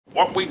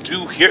What we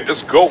do here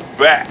is go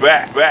back.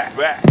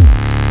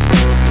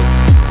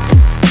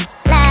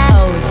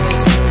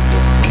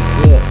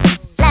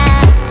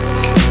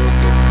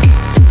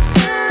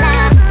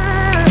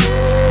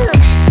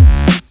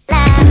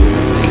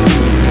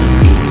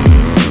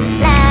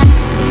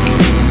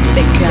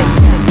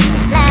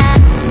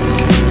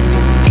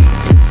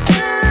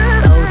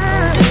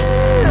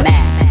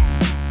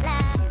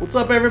 What's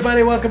up,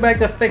 everybody? Welcome back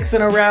to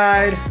Fixing a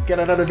Ride. Got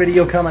another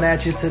video coming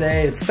at you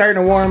today. It's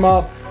starting to warm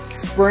up.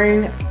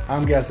 Spring,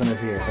 I'm guessing,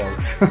 is here,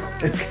 folks.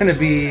 It's gonna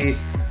be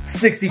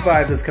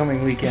 65 this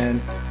coming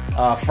weekend,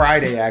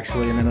 Friday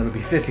actually, and then it'll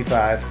be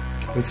 55.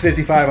 It was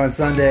 55 on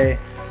Sunday.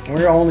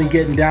 We're only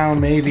getting down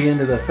maybe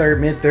into the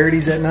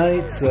mid-30s at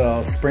night,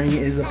 so spring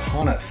is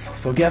upon us.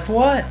 So guess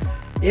what?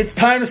 It's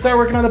time to start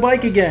working on the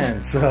bike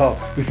again. So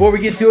before we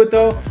get to it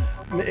though,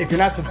 if you're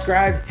not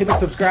subscribed, hit the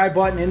subscribe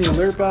button and the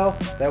alert bell.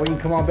 That way you can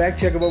come on back,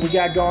 check out what we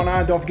got going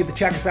on. Don't forget to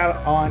check us out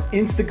on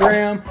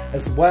Instagram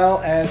as well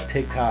as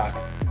TikTok.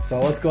 So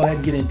let's go ahead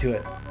and get into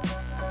it.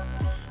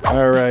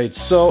 All right,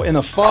 so in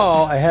the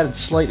fall, I had a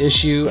slight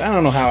issue. I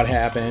don't know how it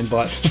happened,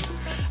 but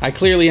I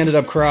clearly ended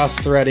up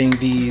cross-threading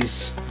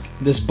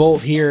this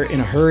bolt here in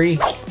a hurry,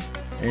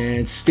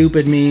 and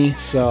stupid me,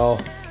 so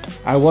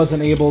I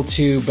wasn't able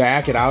to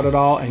back it out at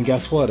all, and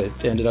guess what? It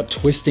ended up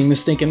twisting the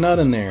stinking nut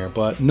in there,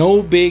 but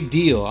no big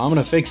deal. I'm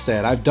gonna fix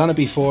that. I've done it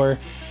before,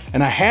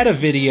 and I had a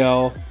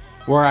video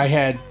where I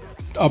had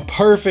a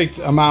perfect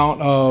amount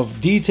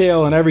of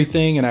detail and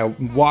everything, and I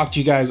walked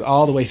you guys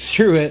all the way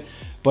through it,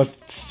 but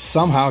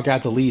somehow it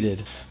got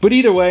deleted. But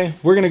either way,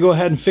 we're gonna go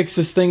ahead and fix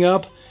this thing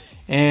up,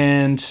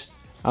 and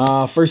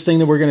first thing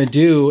that we're gonna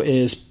do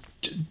is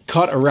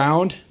cut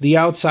around the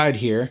outside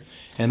here,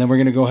 and then we're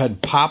gonna go ahead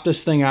and pop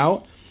this thing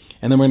out,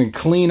 and then we're gonna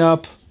clean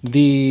up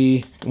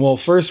well,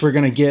 first we're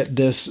gonna get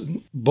this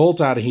bolt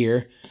out of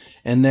here,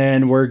 and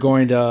then we're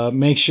going to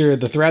make sure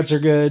the threads are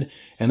good,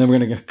 and then we're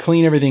gonna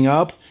clean everything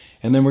up,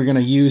 and then we're gonna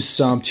use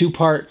some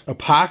 2-part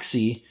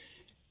epoxy,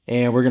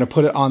 and we're gonna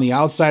put it on the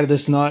outside of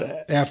this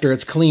nut after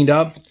it's cleaned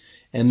up,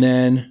 and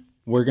then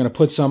we're gonna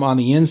put some on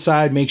the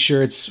inside, make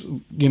sure it's,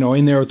 you know,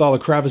 in there with all the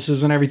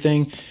crevices and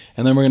everything,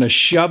 and then we're gonna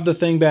shove the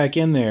thing back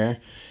in there,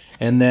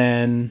 and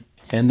then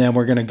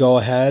we're gonna go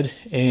ahead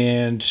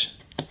and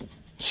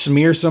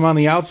smear some on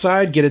the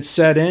outside, get it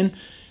set in.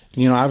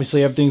 You know,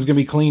 obviously everything's gonna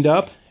be cleaned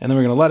up, and then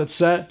we're gonna let it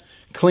set,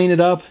 clean it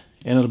up,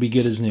 and it'll be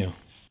good as new.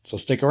 So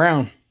stick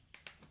around.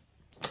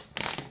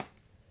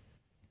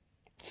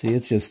 See,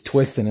 it's just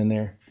twisting in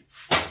there.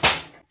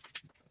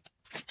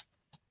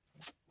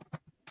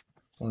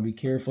 Want to be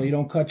careful you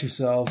don't cut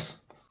yourselves.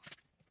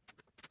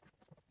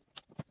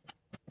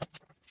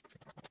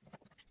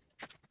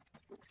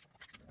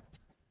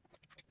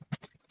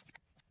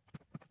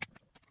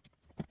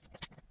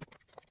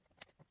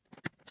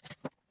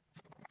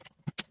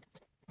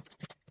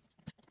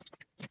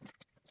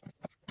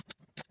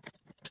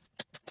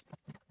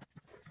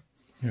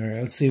 All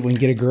right, let's see if we can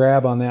get a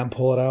grab on that and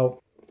pull it out.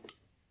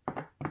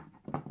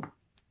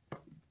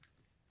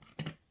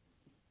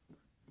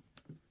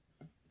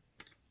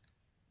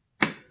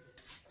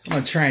 I'm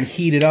going to try and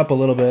heat it up a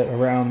little bit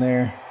around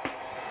there.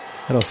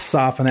 It'll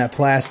soften that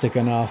plastic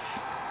enough.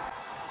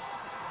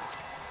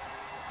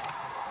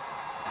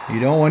 You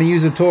don't want to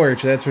use a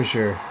torch, that's for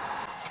sure.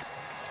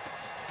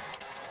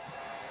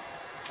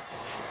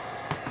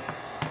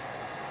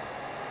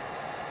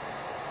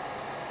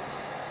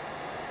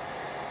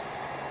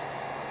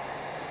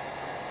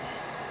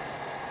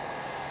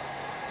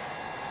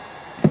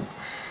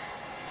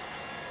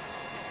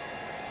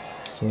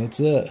 So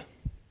that's it.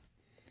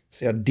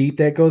 See how deep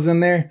that goes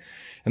in there?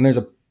 And there's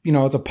a, you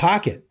know, it's a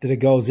pocket that it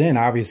goes in,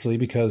 obviously,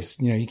 because,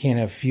 you know, you can't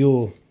have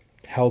fuel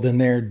held in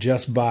there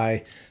just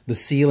by the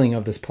sealing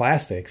of this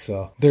plastic.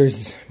 So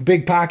there's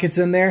big pockets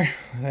in there.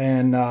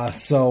 And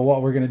so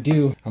what we're going to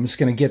do, I'm just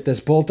going to get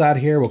this bolt out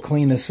of here. We'll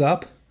clean this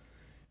up.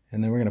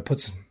 And then we're going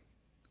to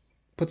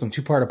put some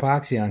 2-part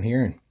epoxy on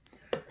here and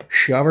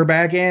shove her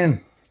back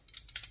in.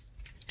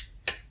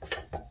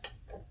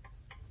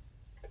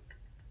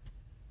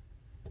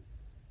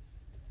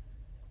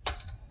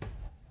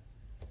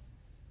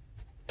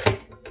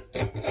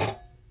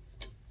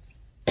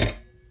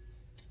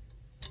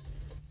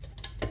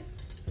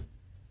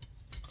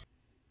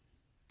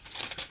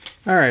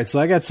 All right, so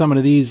I got some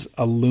of these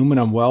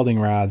aluminum welding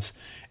rods,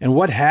 and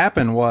what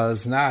happened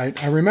was, now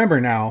I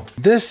remember now,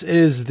 this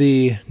is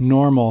the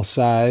normal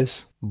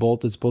size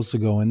bolt that's supposed to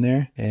go in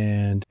there,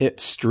 and it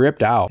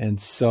stripped out,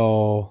 and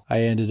so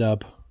I ended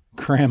up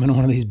cramming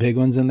one of these big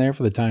ones in there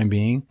for the time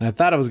being, and I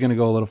thought I was going to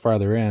go a little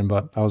farther in,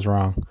 but I was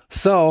wrong.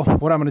 So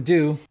what I'm going to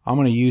do, I'm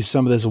going to use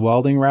some of this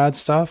welding rod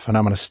stuff, and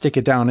I'm going to stick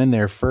it down in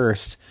there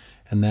first,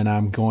 and then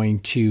I'm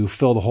going to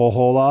fill the whole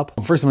hole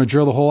up. First I'm going to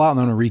drill the hole out, and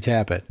then I'm going to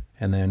retap it.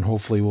 And then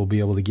hopefully we'll be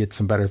able to get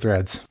some better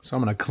threads. So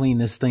I'm gonna clean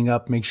this thing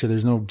up, make sure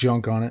there's no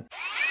junk on it.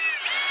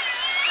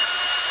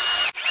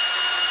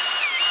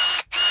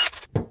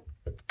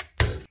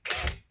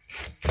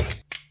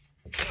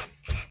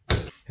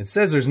 It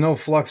says there's no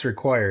flux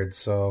required,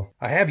 so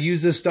I have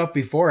used this stuff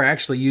before. I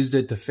actually used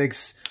it to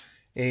fix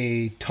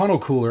a tunnel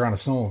cooler on a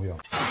snowmobile.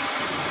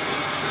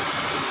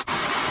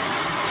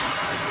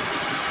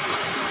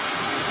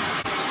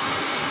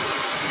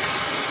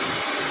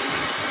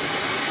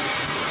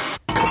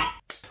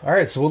 All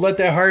right, so we'll let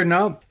that harden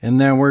up, and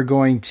then we're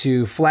going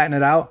to flatten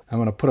it out. I'm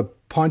going to put a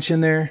punch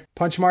in there,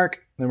 punch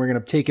mark, then we're going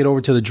to take it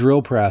over to the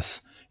drill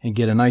press and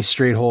get a nice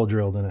straight hole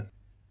drilled in it.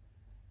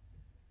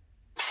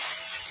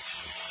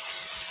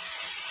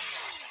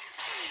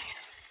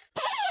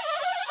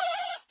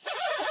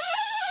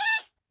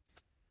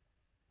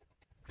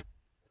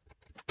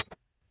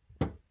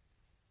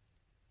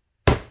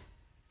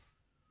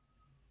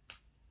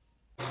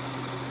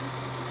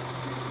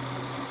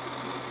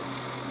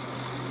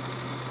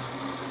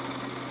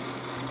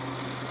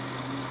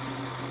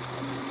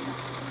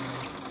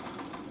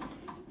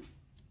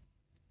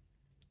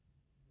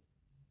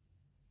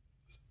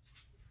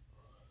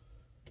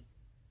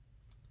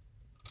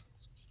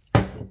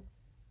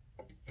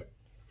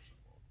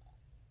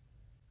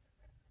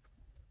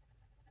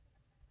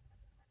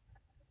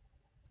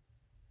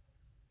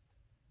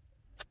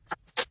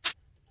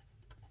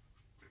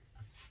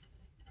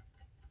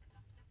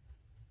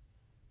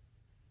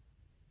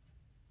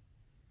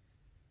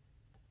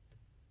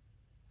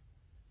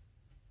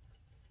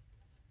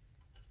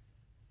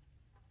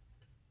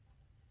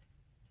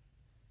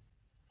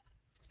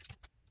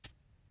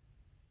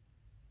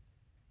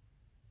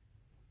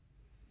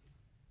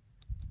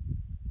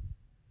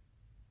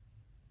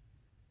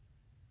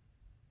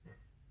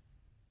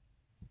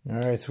 All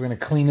right, so we're going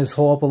to clean this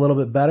hole up a little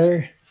bit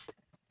better.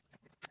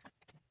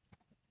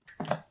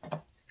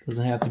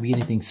 Doesn't have to be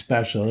anything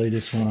special, you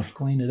just want to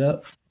clean it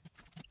up.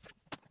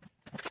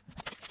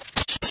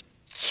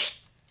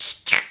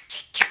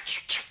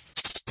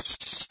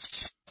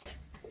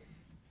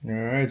 All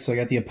right, so I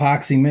got the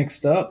epoxy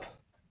mixed up.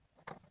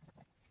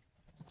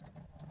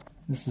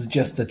 This is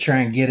just to try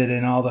and get it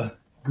in all the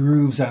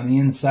grooves on the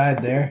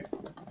inside there.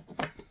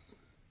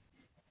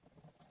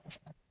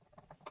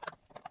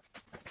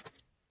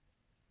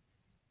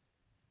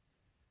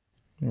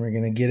 And we're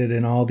going to get it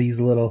in all these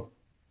little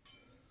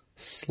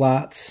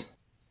slots.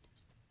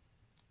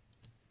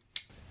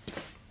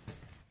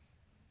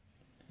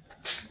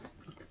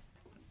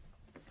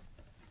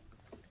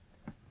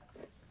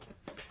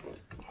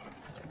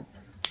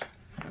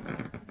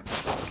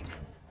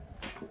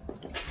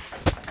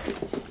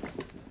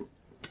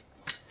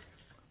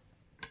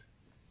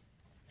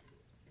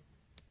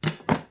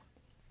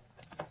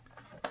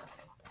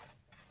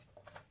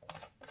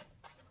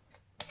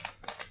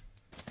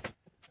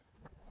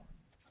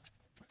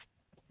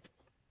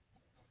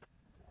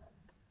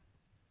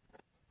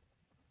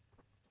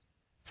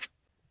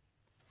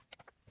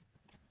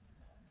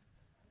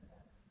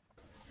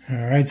 All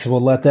right, so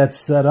we'll let that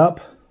set up.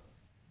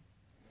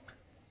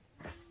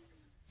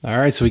 All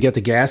right, so we got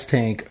the gas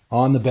tank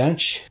on the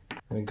bench. I'm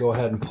gonna go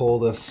ahead and pull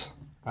this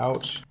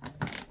out.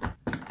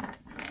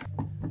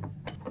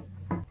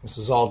 This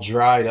is all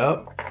dried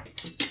up.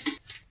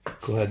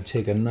 Go ahead and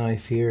take a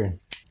knife here.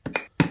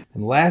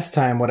 And last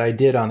time what I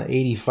did on the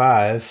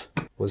 85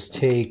 was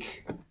I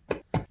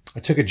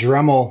took a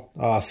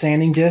Dremel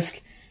sanding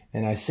disc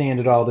and I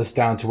sanded all this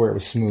down to where it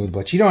was smooth,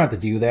 but you don't have to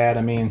do that.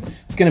 I mean,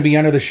 it's going to be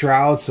under the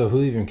shroud, so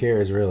who even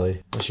cares,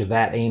 really? Unless you're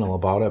that anal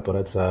about it, but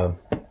it's a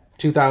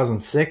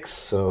 2006,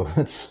 so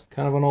it's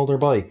kind of an older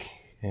bike.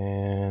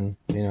 And,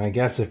 you know, I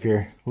guess if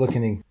you're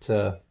looking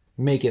to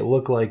make it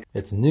look like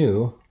it's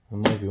new, that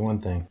might be one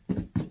thing.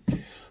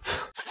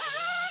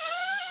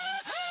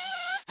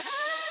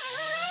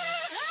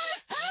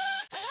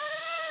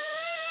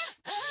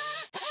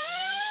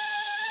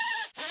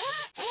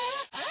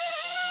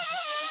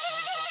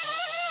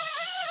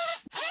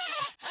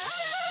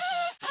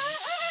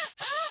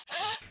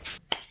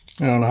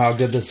 I don't know how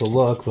good this will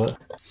look, but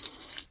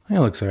it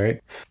looks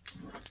alright.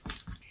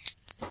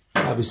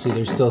 Obviously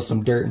there's still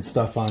some dirt and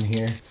stuff on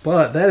here,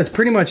 but that is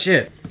pretty much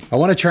it. I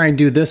want to try and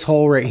do this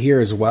hole right here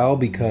as well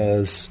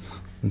because,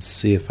 let's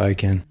see if I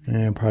can.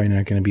 I'm probably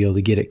not going to be able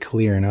to get it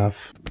clear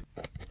enough.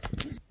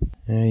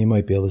 You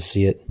might be able to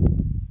see it.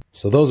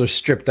 So those are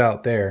stripped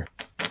out there.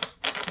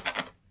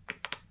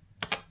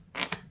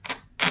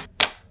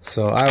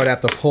 So I would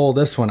have to pull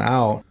this one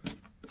out.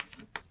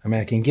 I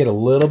mean, I can get a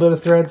little bit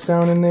of threads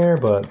down in there,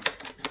 but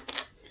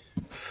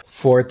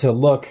for it to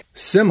look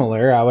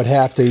similar, I would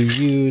have to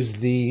use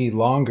the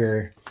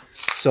longer.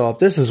 So if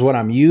this is what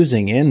I'm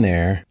using in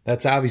there,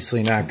 that's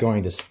obviously not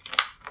going to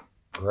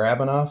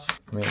grab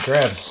enough. I mean, it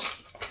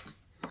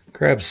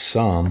grabs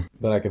some,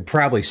 but I could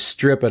probably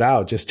strip it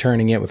out just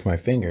turning it with my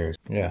fingers.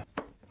 Yeah.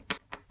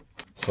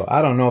 So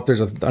I don't know if there's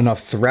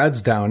enough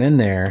threads down in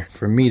there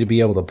for me to be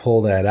able to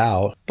pull that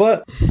out,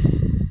 but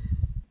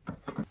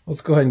let's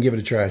go ahead and give it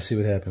a try, see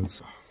what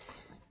happens.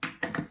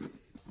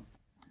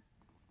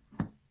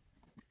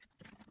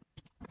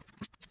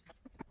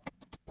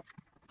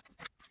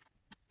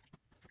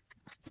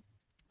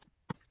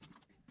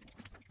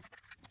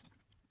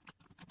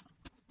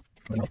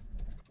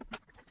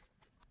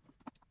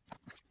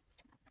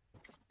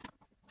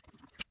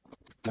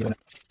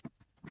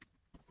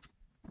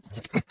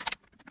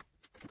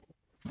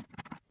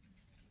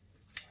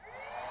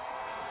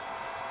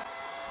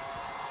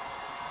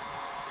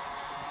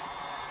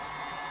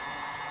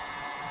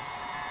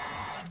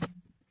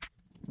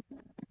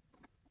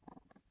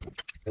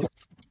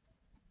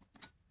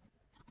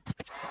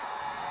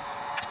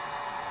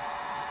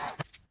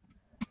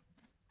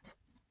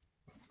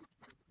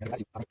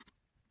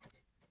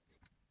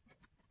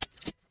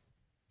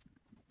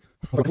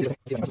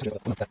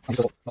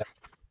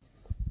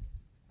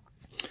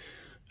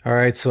 All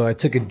right, so I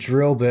took a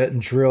drill bit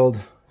and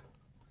drilled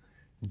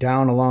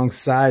down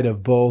alongside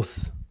of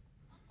both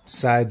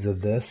sides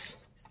of this.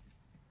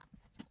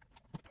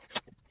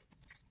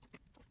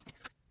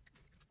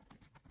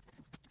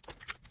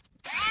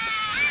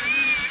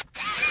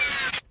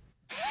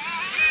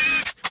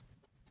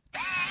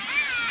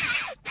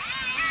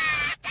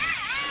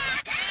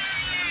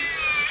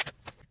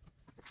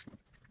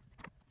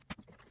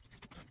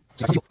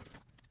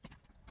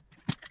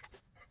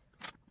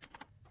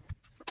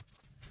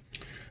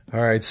 All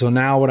right, so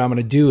now what I'm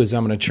going to do is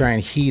I'm going to try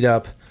and heat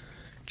up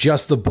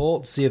just the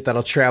bolt, see if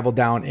that'll travel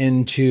down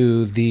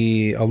into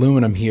the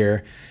aluminum here.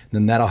 And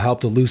then that'll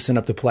help to loosen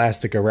up the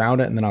plastic around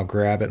it, and then I'll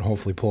grab it and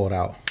hopefully pull it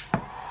out.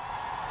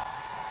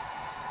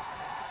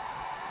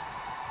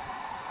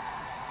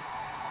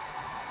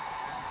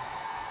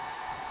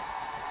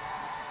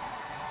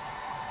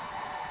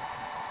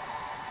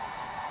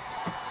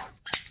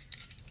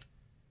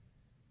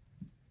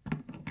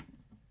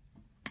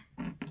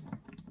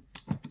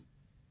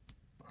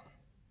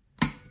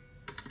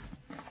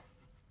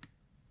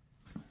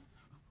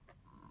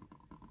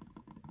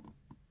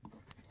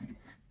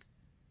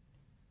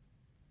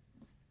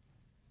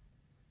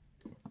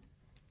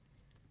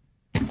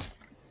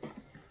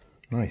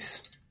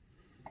 Nice.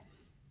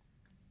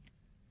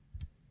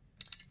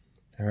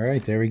 All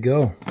right, there we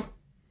go.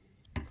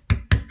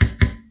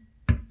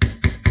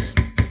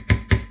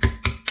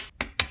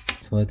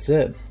 So that's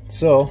it.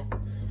 So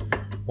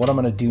what I'm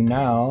going to do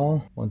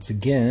now, once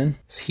again,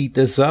 is heat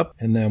this up,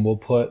 and then we'll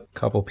put a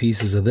couple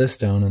pieces of this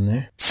down in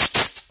there.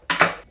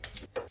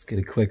 Let's get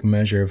a quick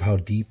measure of how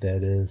deep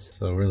that is.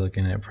 So we're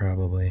looking at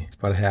probably, it's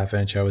about a 1/2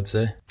 inch, I would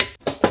say.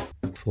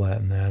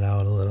 Flatten that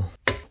out a little.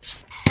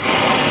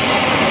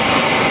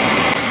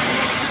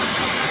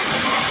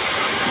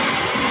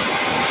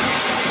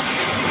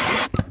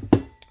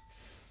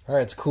 All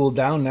right, it's cooled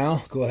down now.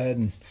 Let's go ahead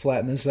and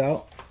flatten this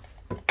out.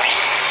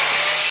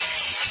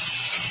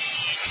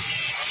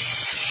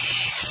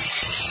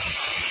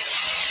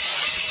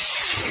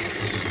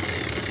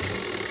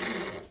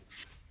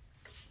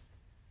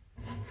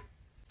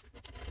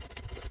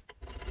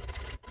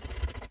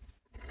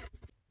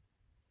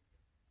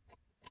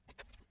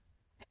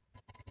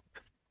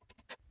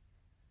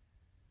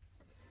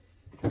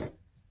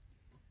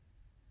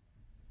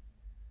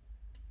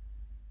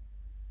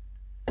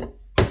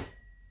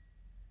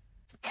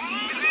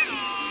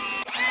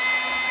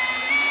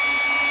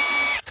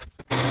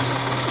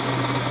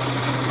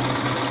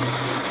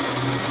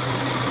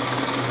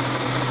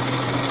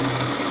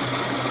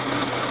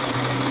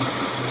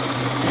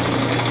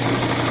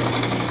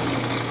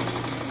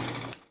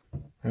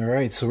 All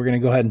right, so we're going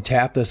to go ahead and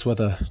tap this with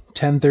a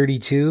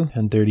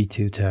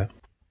 1032 tap.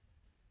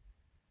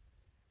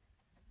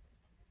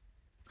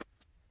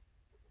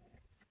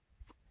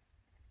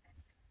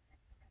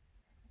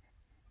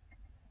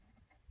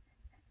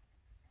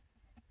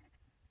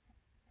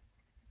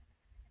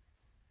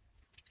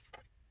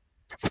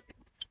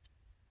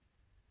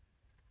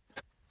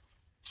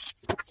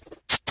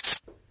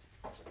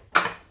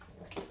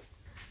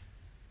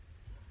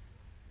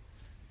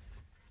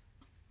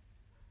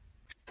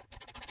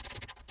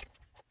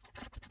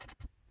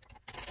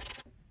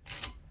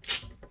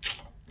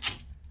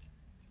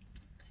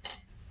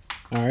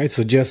 All right,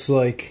 so just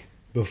like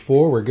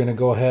before, we're going to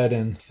go ahead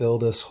and fill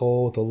this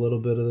hole with a little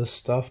bit of this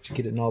stuff to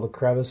get it in all the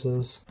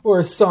crevices. Or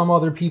as some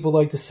other people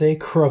like to say,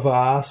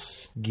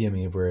 crevasse. Give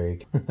me a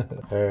break.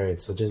 All right,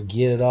 so just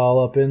get it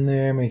all up in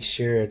there. Make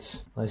sure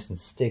it's nice and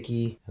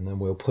sticky. And then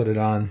we'll put it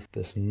on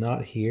this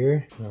nut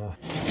here.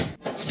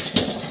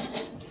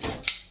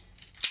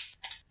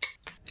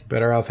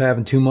 Better off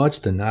having too much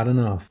than not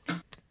enough.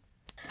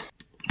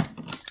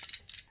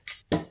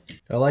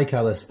 I like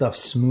how this stuff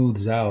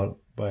smooths out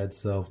by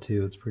itself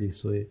too. It's pretty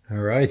sweet. All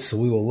right, so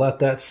we will let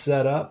that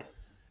set up.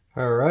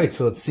 All right,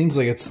 so it seems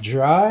like it's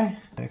dry.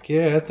 Heck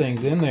yeah, that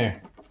thing's in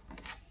there.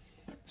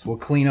 So we'll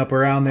clean up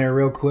around there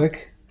real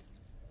quick.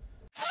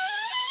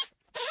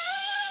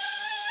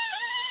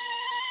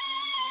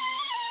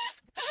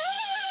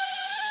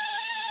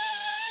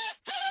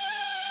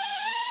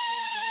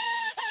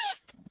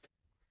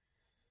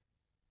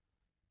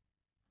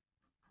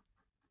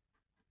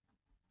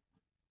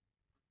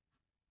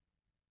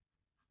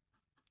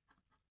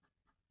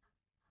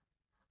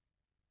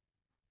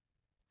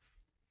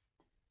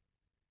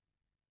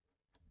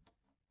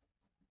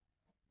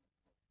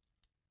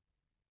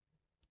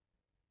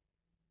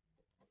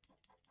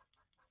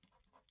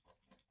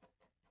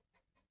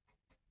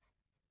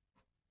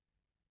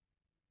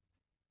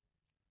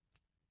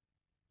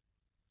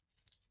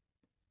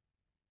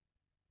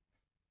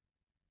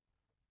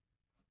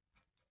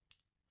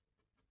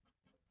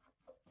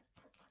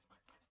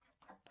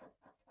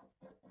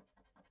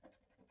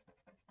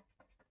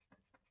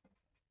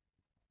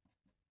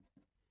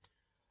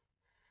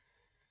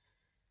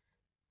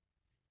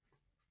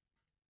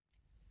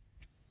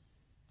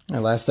 Our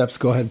last step's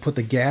go ahead and put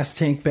the gas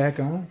tank back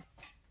on.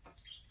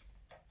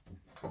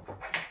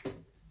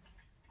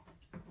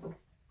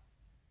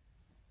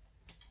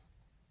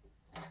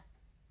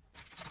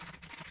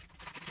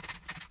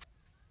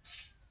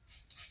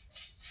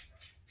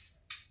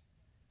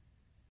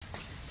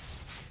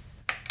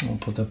 We'll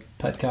put the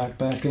petcock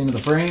back into the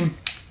frame.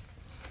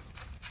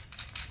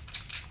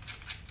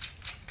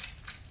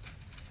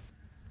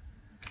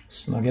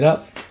 Snug it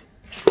up.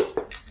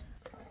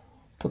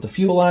 Put the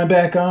fuel line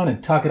back on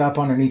and tuck it up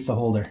underneath the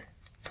holder.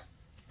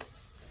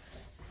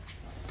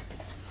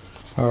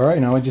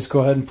 Alright, now I just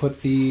go ahead and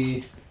put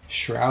the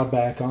shroud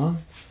back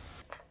on.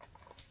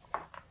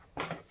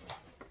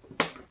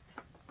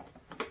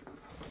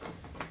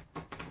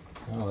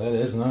 Oh, that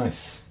is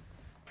nice.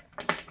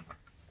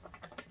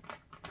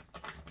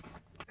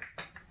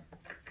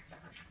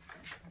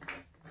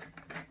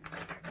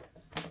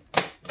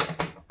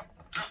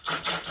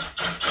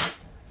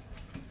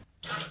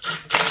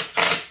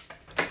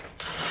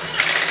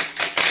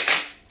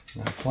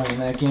 Not playing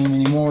that game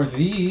anymore with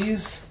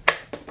these.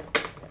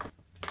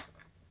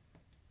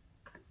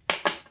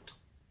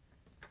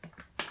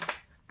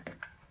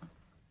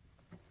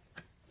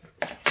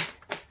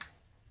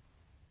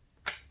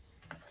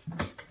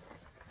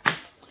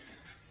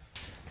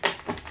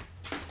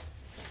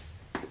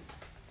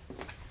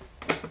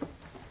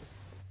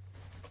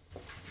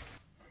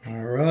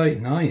 Alright,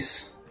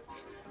 nice.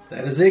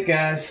 That is it,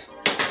 guys.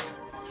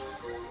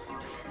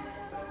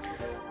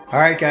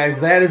 Alright guys,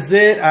 that is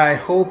it. I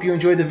hope you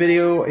enjoyed the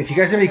video. If you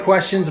guys have any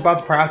questions about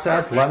the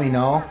process, let me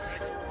know.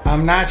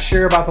 I'm not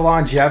sure about the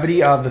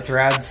longevity of the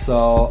threads,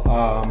 so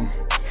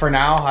for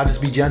now, I'll just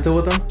be gentle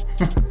with them.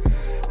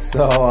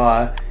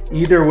 So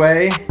either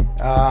way,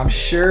 I'm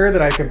sure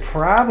that I could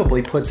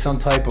probably put some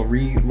type of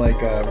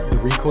the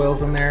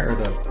recoils in there, or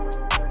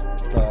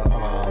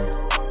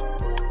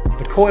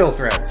the coil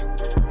threads.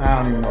 I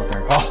don't even know what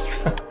they're called.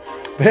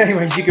 But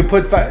anyways, you could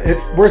put,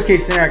 if worst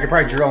case scenario, I could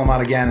probably drill them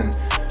out again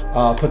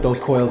and put those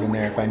coils in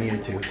there if I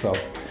needed to. So,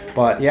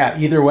 but yeah,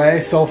 either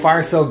way, so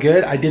far so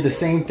good. I did the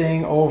same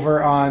thing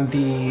over on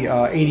the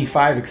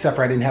 85, except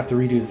for I didn't have to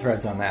redo the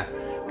threads on that.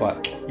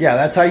 But yeah,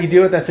 that's how you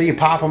do it. That's how you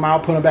pop them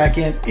out, put them back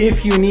in.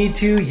 If you need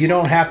to, you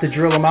don't have to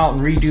drill them out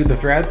and redo the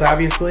threads,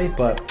 obviously.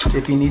 But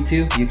if you need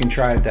to, you can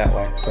try it that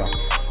way. So,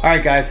 all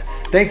right, guys.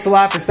 Thanks a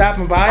lot for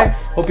stopping by.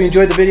 Hope you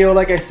enjoyed the video.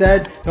 Like I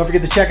said, don't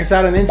forget to check us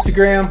out on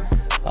Instagram.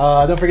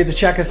 Don't forget to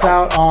check us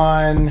out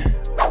on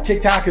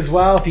TikTok as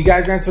well. If you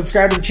guys aren't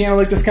subscribed to the channel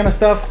like this kind of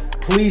stuff,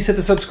 please hit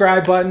the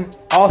subscribe button.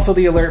 Also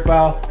the alert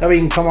bell. That way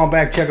you can come on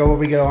back, check out what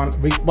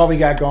we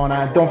got going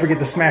on. Don't forget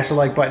to smash the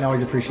like button. I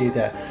always appreciate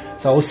that.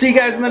 So we'll see you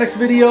guys in the next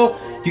video.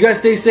 You guys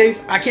stay safe.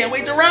 I can't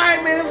wait to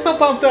ride, man. I'm so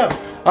pumped up.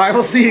 All right,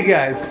 we'll see you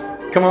guys.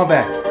 Come on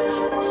back.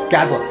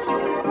 God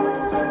bless.